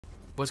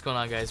What's going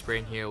on, guys?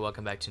 Brain here.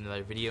 Welcome back to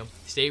another video.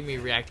 Today we're going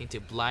to be reacting to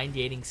blind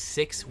dating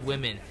 6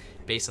 women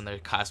based on their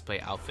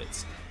cosplay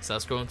outfits. So I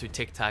was scrolling through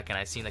TikTok and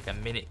I seen like a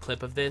minute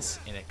clip of this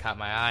and it caught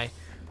my eye.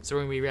 So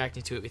we're going to be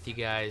reacting to it with you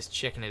guys,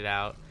 checking it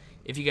out.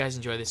 If you guys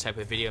enjoy this type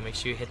of video, make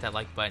sure you hit that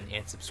like button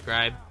and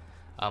subscribe.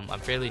 I'm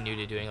fairly new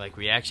to doing like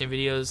reaction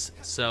videos,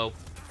 so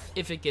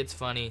if it gets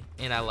funny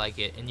and I like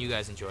it and you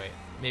guys enjoy it,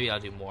 maybe I'll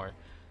do more.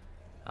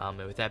 And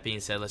with that being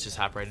said, let's just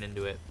hop right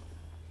into it.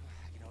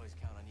 I can always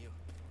count on you.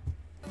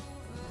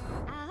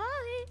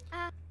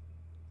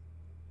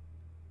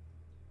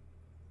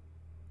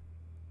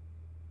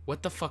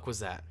 What the fuck was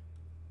that?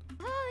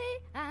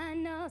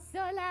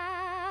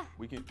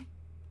 We can.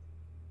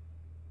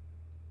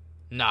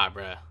 Nah,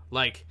 bruh.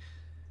 Like,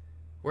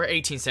 we're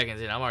 18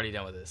 seconds in. I'm already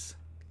done with this.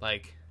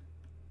 Like,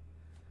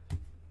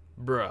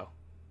 bro.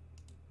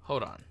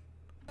 Hold on.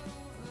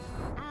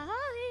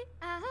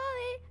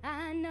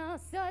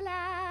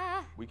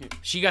 We can.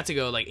 She got to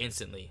go, like,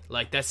 instantly.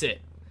 Like, that's it.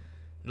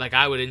 Like,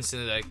 I would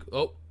instantly, like,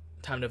 oh,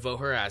 time to vote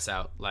her ass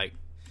out. Like,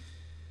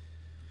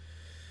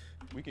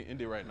 We can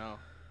end it right now.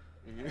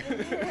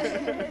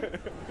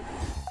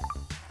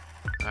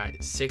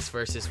 alright, 6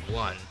 versus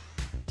 1.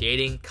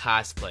 Dating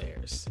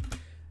cosplayers.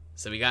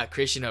 So we got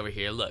Christian over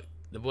here. Look,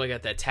 the boy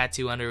got that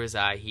tattoo under his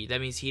eye.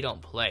 That means he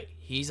don't play.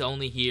 He's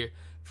only here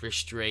for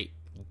straight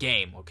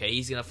game, okay?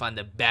 He's gonna find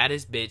the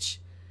baddest bitch,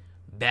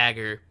 bag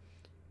her,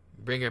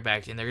 bring her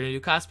back, and they're gonna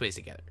do cosplays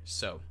together.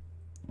 So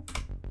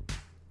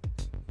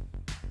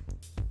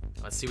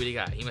let's see what he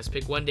got. He must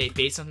pick one date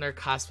based on their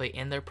cosplay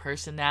and their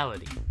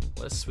personality.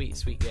 What a sweet,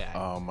 sweet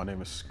guy. My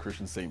name is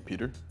Christian St.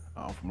 Peter.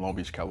 I'm from Long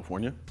Beach,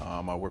 California.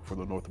 I work for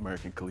the North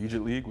American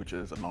Collegiate League, which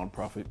is a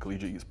non-profit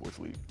collegiate esports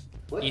league.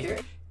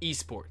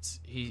 Esports.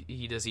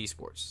 He does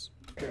esports.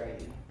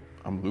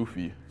 I'm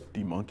Luffy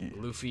D Monkey.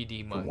 Luffy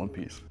D From Monkey. One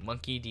Piece.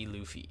 Monkey D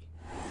Luffy.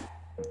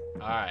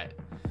 Alright.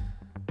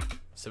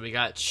 So we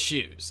got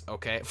shoes,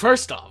 okay?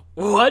 First off,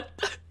 what?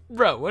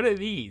 Bro, what are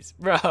these?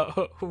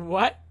 Bro,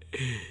 what?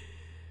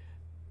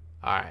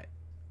 Alright.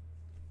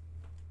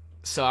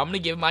 So I'm gonna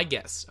give my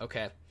guess,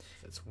 okay?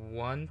 It's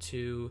 1,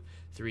 2,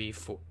 3,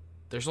 4.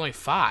 There's only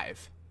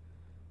 5.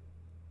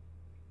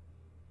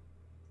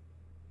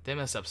 They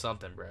messed up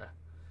something, bruh.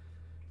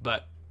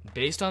 But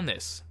based on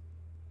this,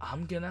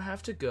 I'm gonna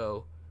have to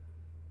go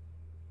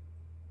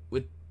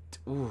with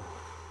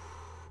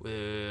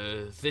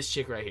this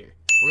chick right here.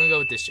 We're gonna go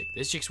with this chick.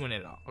 This chick's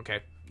winning it all,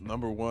 okay?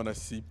 Number one, I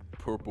see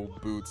purple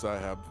boots. I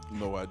have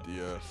no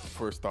idea.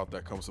 First thought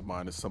that comes to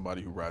mind is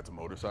somebody who rides a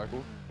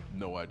motorcycle.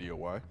 No idea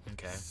why.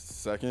 Okay.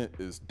 Second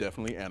is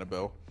definitely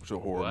Annabelle, which is a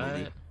horror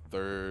movie.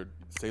 Third,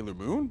 Sailor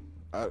Moon?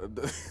 I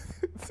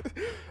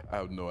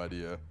have no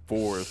idea.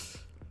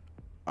 Fourth,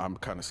 I'm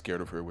kind of scared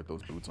of her with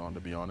those boots on,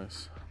 to be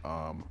honest.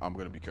 I'm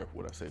going to be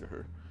careful what I say to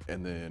her.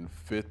 And then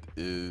fifth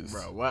is...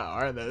 Bro, what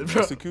are those,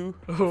 bro? Jessica.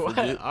 What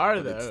are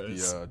those?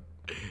 It's the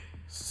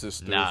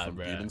sister from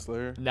bro. Demon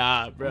Slayer.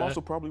 Nah, bro. I'm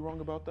also probably wrong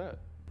about that.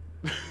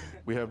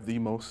 We have the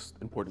most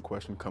important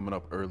question coming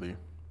up early.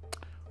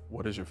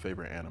 What is your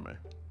favorite anime?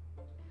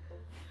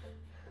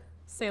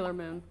 Sailor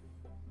Moon.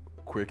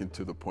 Quick and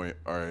to the point.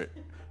 All right.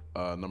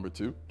 Number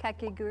 2.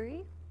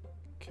 Kakegurui.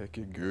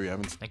 Kakegurui. I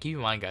haven't Now keep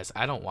in mind, guys,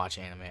 I don't watch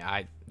anime.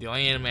 The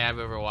only anime I've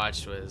ever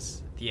watched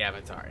was The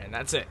Avatar, and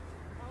that's it.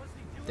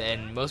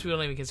 Then most people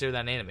don't even consider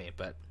that an anime,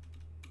 but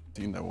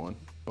seen that one,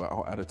 but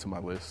I'll add it to my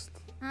list.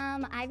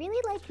 I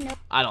really like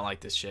I don't like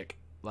this chick.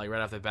 Like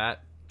right off the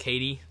bat,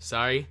 Katie,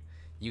 sorry,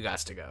 you got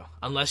to go.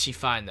 Unless she's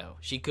fine though,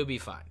 she could be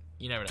fine.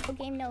 You never know. No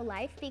Game No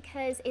Life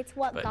because it's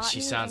what But got she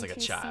me sounds into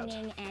like a child.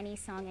 singing any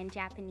song in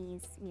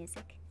Japanese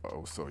music.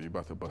 Oh, so you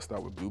about to bust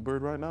out with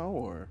Bluebird right now,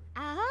 or?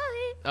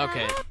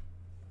 Okay.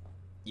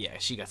 Yeah,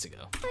 she got to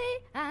go.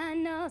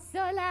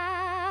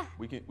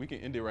 We can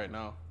end it right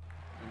now.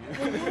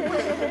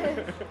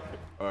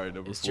 All right,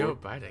 number 4. It's Joe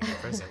Biden.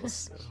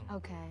 Presents.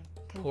 Okay.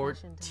 confession time.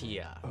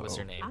 Portia. What's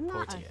her name? I'm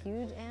not Portia. a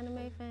huge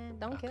anime fan.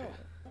 Don't kill me.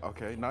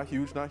 Okay, not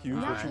huge, not huge.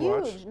 Not What you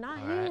watch? huge, not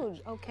All right.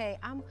 huge. Okay,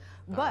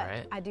 but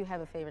right. I do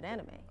have a favorite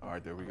anime. All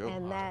right, there we go.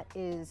 And that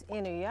is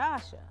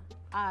Inuyasha.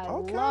 I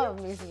Okay.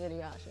 love me some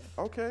Inuyasha.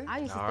 Okay. I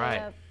used to All stay right.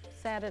 up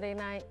Saturday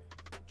night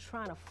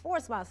trying to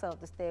force myself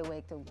to stay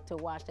awake to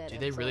watch that. Do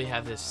they really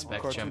have this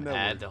Cartoon Spectrum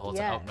Network. ad the whole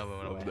time? Yes.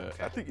 Oh, no. Love that.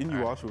 Okay. I think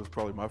Inuyasha was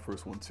probably my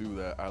first one too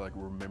that I like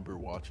remember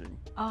watching.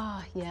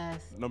 Oh,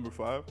 yes. Number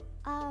 5.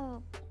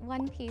 Oh,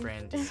 One Piece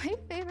Brandy. is my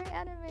favorite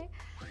anime.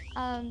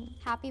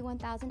 Happy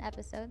 1,000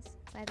 episodes,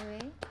 by the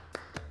way.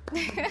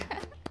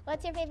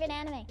 What's your favorite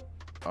anime?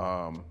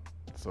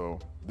 So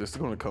this is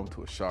gonna come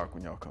to a shock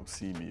when y'all come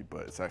see me,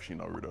 but it's actually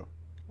Naruto.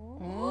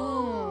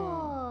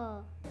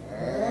 Oh.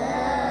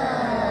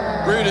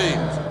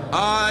 Greetings,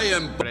 I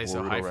am... But I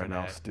so Naruto hyped for right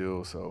now that.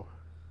 still, so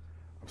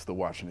I'm still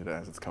watching it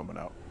as it's coming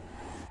out.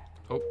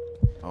 Oh,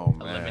 Oh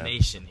man.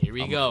 elimination. Here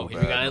we I'm go. so Here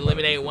we bad. gotta I'm about to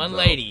eliminate be one out.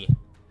 lady.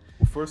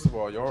 Well, first of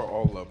all, y'all are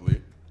all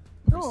lovely.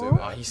 Let me say Oh, Oh,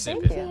 that. he's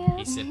Thank sipping. you.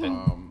 He's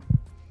sipping.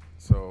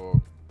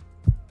 So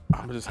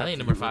I'm just I have think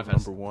to number give 5 it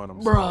has number 1.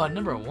 I'm Bruh, sorry.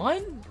 number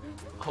 1?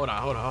 Hold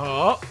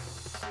on.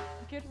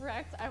 Get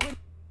wrecked. I would.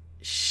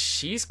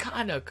 She's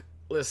kind of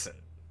Listen.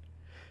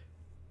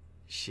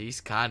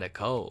 She's kind of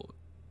cold.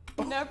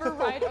 Never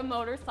ride a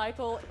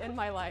motorcycle in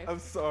my life. I'm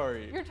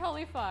sorry. You're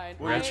totally fine.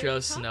 Retro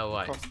Snow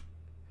White.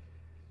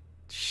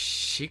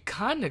 She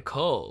kind of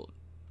cold.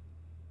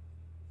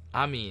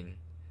 I mean,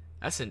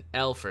 that's an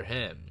L for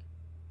him.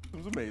 It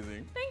was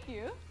amazing. Thank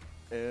you.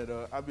 And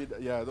I mean,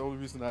 yeah, the only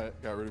reason I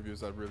got rid of you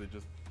is I really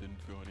just didn't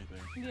feel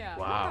anything. Yeah,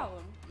 Wow. no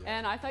problem. Yeah.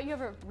 And I thought you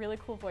have a really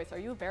cool voice. Are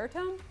you a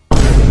baritone?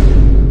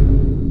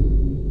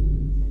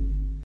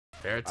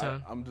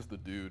 Baritone? I'm just a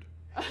dude.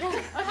 Alright,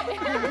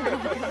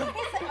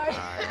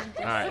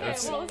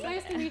 let's Well, it's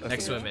nice to meet you.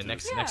 next woman,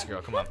 next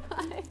girl, come on.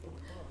 Bye.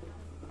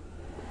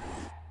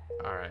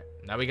 Alright,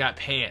 now we got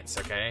pants,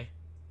 okay?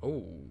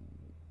 Ooh.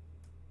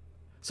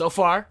 So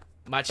far,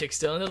 my chick's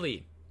still in the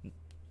lead.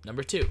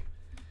 Number 2.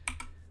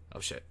 Oh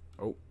shit.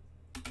 Oh.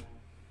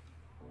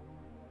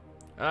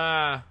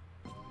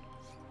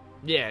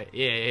 Yeah.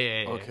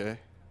 Okay.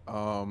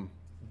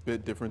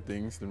 Bit different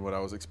things than what I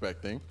was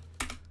expecting.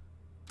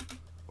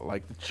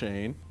 Like the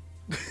chain.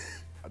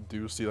 I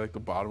do see like the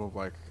bottom of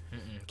like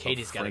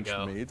Katie's gotta French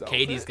go. maid's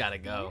Katie's outfit. gotta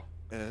go.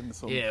 And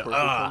some Yeah, purple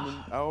coming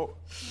out.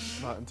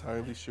 Not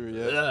entirely sure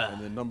yet. Ugh.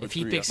 And then number If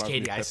he 3, picks that might be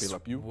Katie, I Pepe Le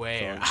Pew.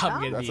 swear, So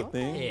I'm gonna that's be a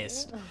thing.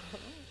 pissed.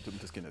 I'm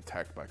just getting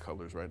attacked by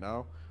colors right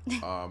now.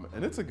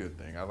 And it's a good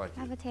thing. I like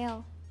I have it. a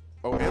tail.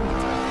 Oh, and the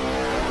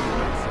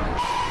tag.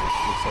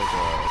 Looks like a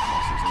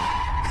monster's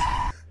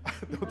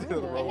name. Don't take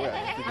it the wrong way.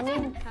 I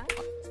think it's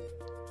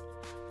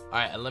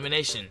Alright,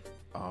 elimination.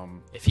 cool.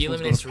 If he This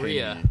one's eliminates gonna pain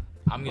Rhea, me,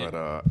 I'm gonna.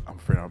 But I'm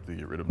afraid I have to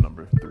get rid of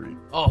number 3.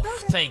 Oh,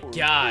 thank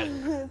God.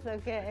 It's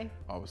okay.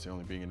 Obviously,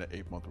 only being in an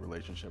 8-month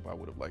relationship, I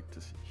would have liked to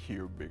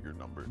hear bigger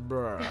numbers.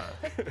 Bruh.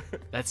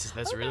 That's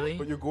really?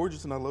 But you're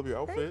gorgeous and I love your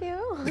outfit. Thank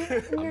you.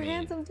 And you're mean,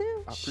 handsome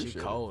too. I She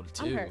appreciate cold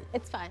I'm too. hurt.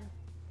 It's fine.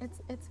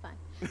 It's fine.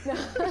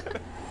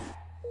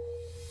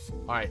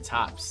 Alright,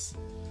 tops.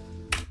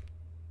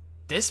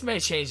 This may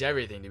change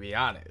everything, to be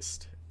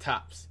honest.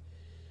 Tops.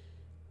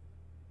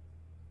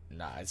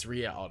 Nah, it's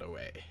Rhea all the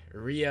way.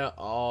 Rhea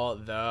all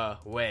the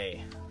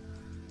way.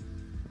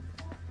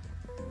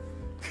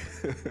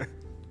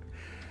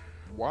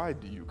 Why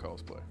do you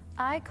cosplay?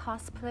 I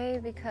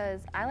cosplay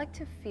because I like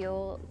to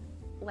feel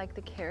like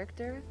the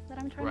character that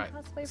I'm trying Right, to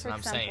cosplay. that's For what I'm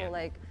example, saying.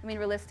 like, I mean,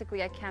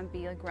 realistically, I can't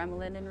be a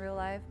gremlin in real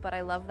life, but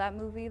I love that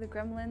movie, The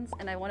Gremlins,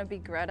 and I want to be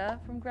Greta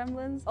from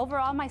Gremlins.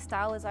 Overall, my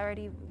style is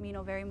already, you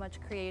know, very much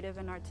creative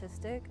and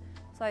artistic.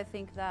 So I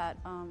think that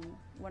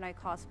when I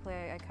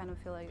cosplay, I kind of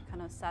feel like it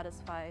kind of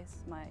satisfies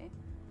my,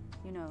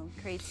 you know,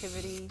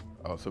 creativity.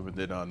 Oh, so we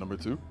did number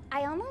 2?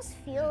 I almost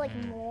feel like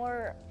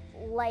more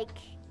like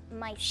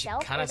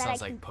myself. kinda or that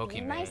sounds I like can be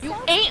Pokemon.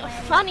 myself Ain't when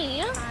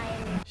funny.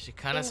 I'm She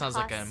kind of in sounds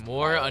like a cosplay.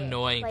 more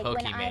annoying like when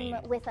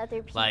Pokemon. I'm with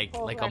other people Like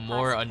who a are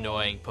more cosplaying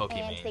annoying and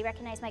Pokemon. they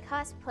recognize my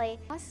cosplay.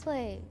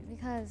 Cosplay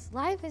because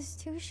life is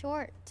too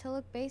short to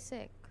look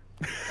basic.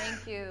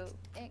 Thank you.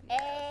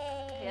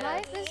 Hey.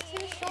 Life is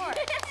too short.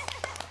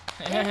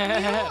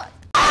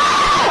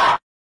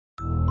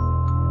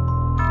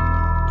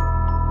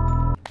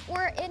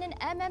 Or in an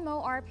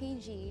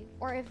MMORPG,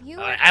 or if you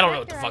I don't know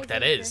what the fuck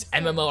that characterize is.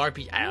 yourself,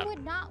 MMORPG. I you don't.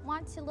 would not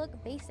want to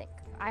look basic.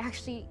 I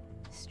actually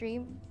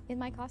stream in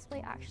my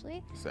cosplay.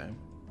 Actually, Same.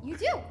 you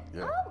do.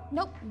 Yeah. Oh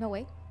nope, no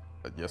way.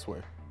 Yes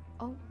way.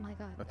 Oh my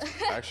god. That's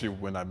actually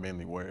when I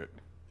mainly wear it.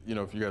 You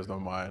know, if you guys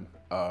don't mind,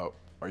 are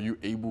you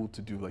able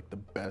to do like the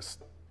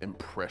best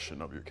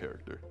impression of your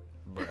character?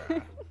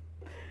 Bruh.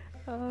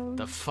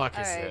 The fuck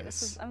is All right,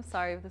 this? I'm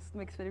sorry if this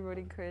makes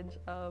everybody cringe.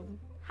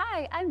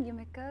 Hi, I'm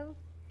Yumiko.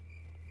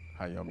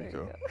 Hi,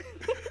 Yamiko.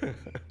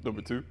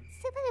 Number 2?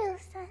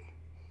 Subaru-san.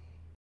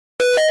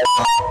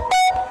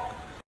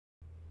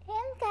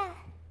 Renga.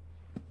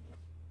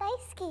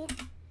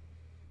 Daisuki.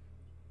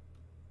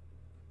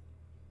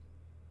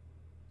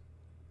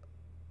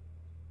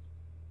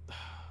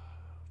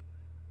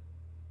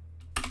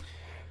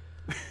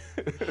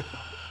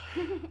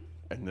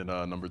 And then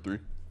number 3?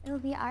 It'll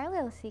be our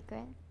little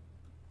secret.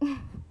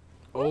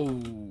 Oh,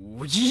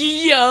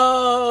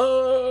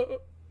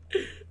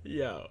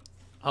 yo,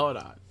 hold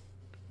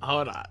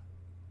on.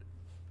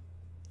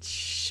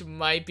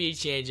 Might be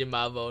changing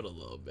my vote a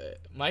little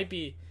bit. Might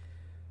be.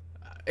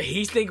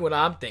 He's thinking what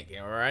I'm thinking.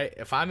 All right.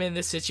 If I'm in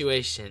this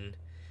situation,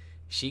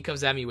 she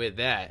comes at me with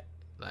that,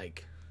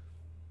 like,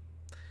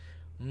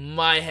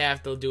 might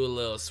have to do a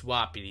little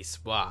swappity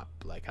swap.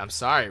 Like, I'm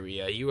sorry,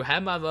 Rhea, you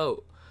had my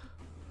vote.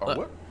 Oh, Look.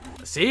 what?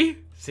 See,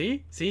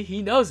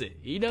 he knows it.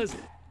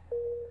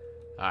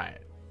 All right,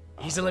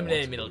 he's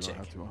eliminated middle we don't chick.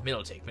 have to.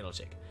 Middle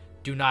chick.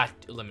 Do not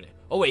eliminate.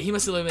 Oh wait, he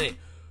must eliminate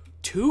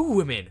 2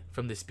 women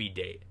from the speed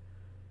date.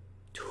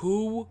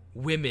 2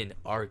 women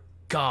are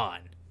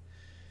gone.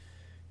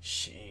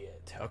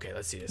 Shit. Okay,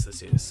 let's see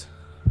this.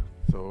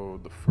 So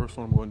the first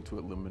one I'm going to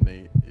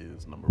eliminate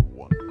is number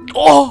 1.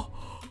 Oh!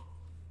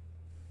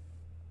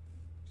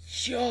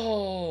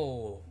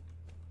 Yo!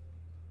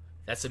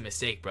 That's a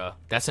mistake, bro.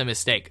 That's a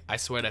mistake. I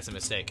swear that's a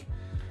mistake.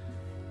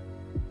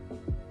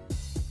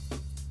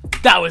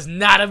 That was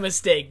not a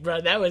mistake,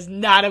 bro. That was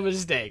not a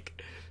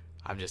mistake.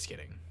 I'm just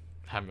kidding.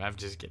 I'm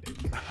just kidding.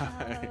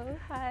 Hello,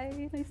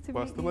 hi, nice to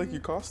Well, I meet still you. like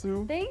your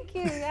costume. Thank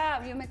you.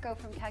 Yeah, Yumiko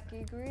from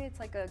Kakiguri. It's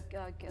like a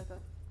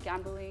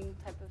gambling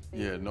type of thing.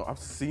 Yeah, no, I've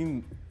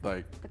seen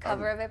like The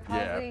cover of it,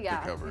 probably.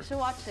 Yeah, the cover. You should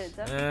watch it.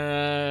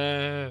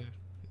 Definitely.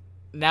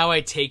 Now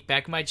I take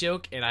back my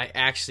joke, and I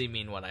actually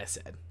mean what I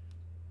said.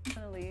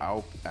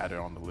 I'll add it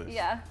on the list.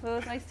 Yeah, well, it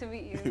was nice to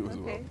meet you. You as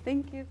Okay, well.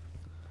 thank you.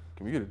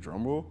 Can we get a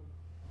drum roll?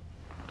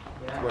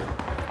 Yeah. Wait.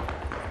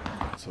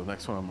 So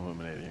next one I'm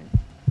eliminating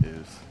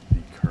is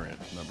the current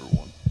number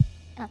 1.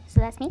 Oh, so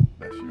that's me?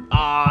 That's you.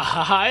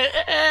 Ah,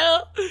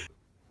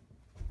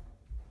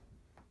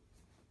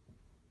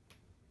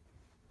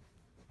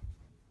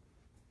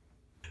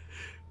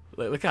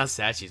 look how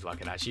sad she's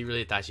walking out. She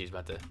really thought she was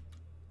about to.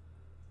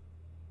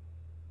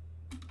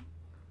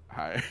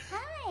 Hi.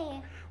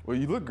 Hi. Well,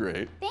 you look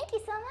great. Thank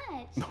you so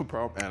much. No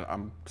problem. And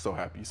I'm so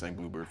happy you sang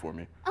Bluebird for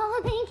me.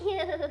 Oh, thank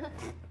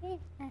you.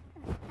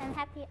 I'm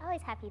happy,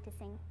 always happy to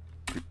sing.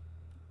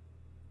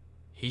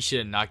 He should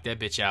have knocked that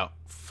bitch out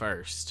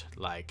first.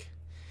 Like,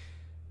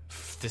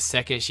 the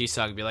second she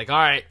sung, be like, all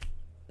right,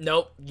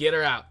 nope, get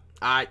her out.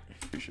 All right.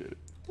 Appreciate it.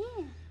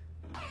 Yeah.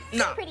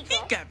 No, pretty he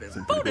cool. got his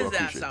Seems boot pretty his cool.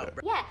 I ass appreciate out, that.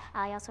 bro. Yeah,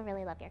 I also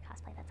really love your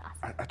cosplay. That's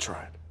awesome. I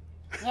tried.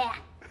 Yeah.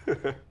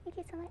 Thank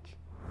you so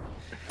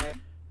much.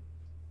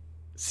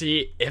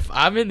 See, if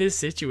I'm in this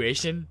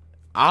situation,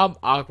 I'm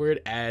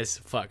awkward as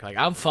fuck. Like,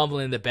 I'm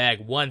fumbling the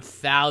bag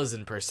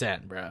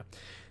 1000%, bro.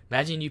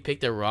 Imagine you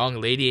picked the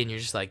wrong lady and you're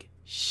just like,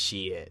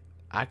 shit,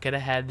 I could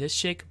have had this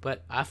chick,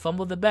 but I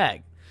fumbled the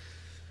bag.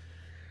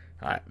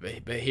 All right,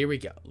 but here we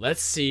go.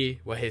 Let's see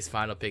what his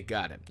final pick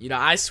got him. You know,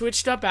 I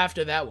switched up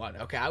after that one.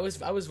 Okay, I was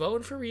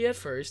voting for Rhea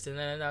first, and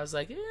then I was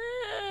like,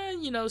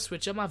 you know,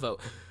 switch up my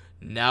vote.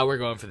 Now we're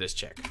going for this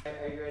chick.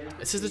 Are you ready?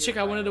 This is the chick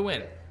I wanted to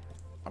win.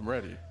 I'm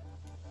ready.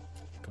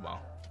 Come on.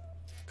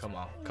 Come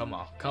on. Come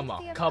on. Come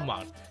on. Come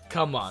on.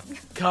 Come on.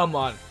 Come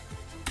on.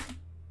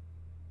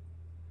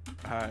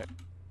 Hi.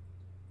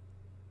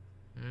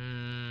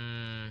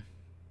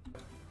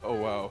 Oh,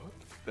 wow.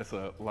 That's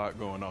a lot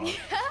going on.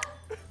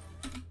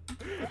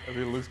 I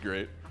mean, it looks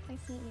great. Nice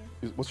to meet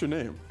you. What's your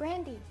name?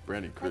 Brandy.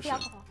 Brandy Like the Christian.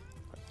 alcohol.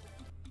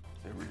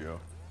 There we go.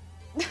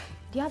 Do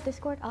you have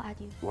Discord? I'll add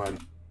you. Why?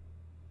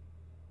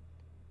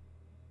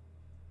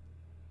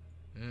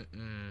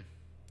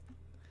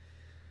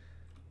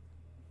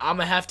 I'm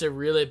gonna have to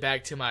reel it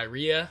back to my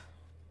Rhea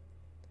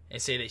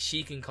and say that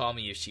she can call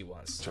me if she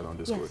wants. Chat on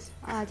Discord. Yes,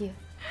 I'll add you.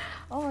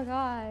 Oh my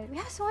god, we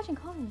have so much in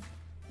common.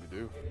 We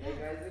do. Are you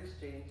guys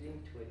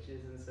exchanging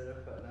Twitches instead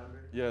of phone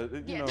numbers? Yeah,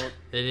 you know,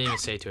 They didn't even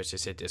say Twitch, they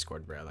said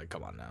Discord, bro. Like,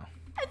 come on now.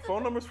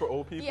 phone numbers for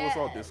old people, it's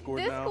all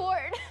Discord now.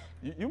 Discord.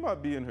 You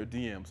might be in her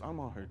DMs. I'm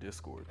on her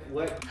Discord.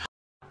 What?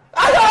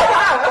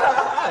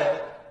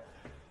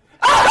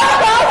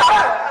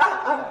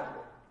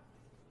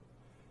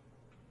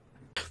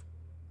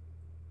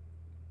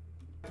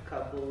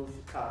 Couples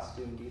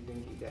costume do you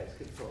think you guys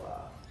could pull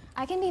off?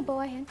 I can be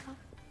Boa Hancock.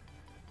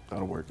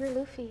 That'll work. You're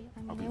Luffy.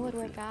 I mean, be it would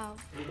Luffy. work out.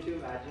 Could you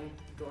imagine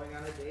going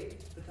on a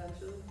date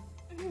potentially?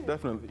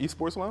 Definitely.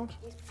 Esports Lounge?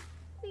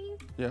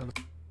 Yeah.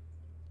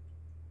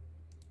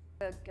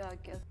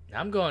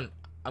 I'm going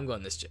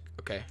this chick,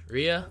 okay?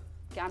 Rhea,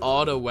 Gambling.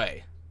 all the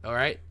way, all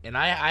right? And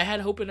I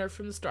had hope in her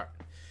from the start.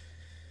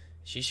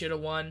 She should have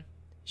won.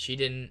 She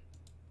didn't.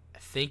 I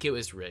think it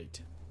was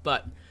rigged.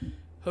 But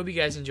hope you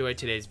guys enjoyed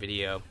today's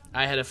video.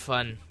 I had a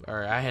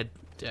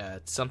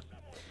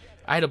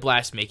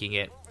blast making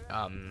it.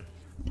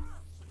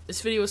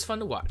 This video was fun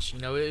to watch. You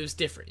know, it was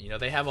different. You know,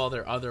 they have all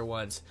their other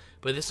ones,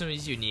 but this one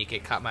was unique.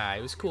 It caught my eye.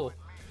 It was cool.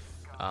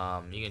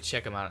 You can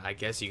check them out. I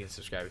guess you can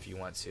subscribe if you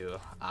want to.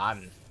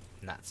 I'm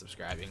not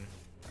subscribing.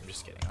 I'm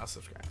just kidding. I'll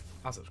subscribe.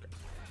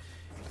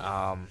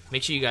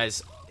 Make sure you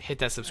guys hit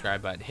that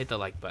subscribe button, hit the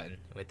like button.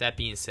 With that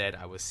being said,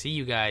 I will see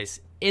you guys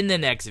in the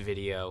next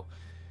video.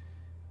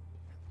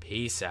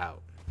 Peace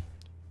out.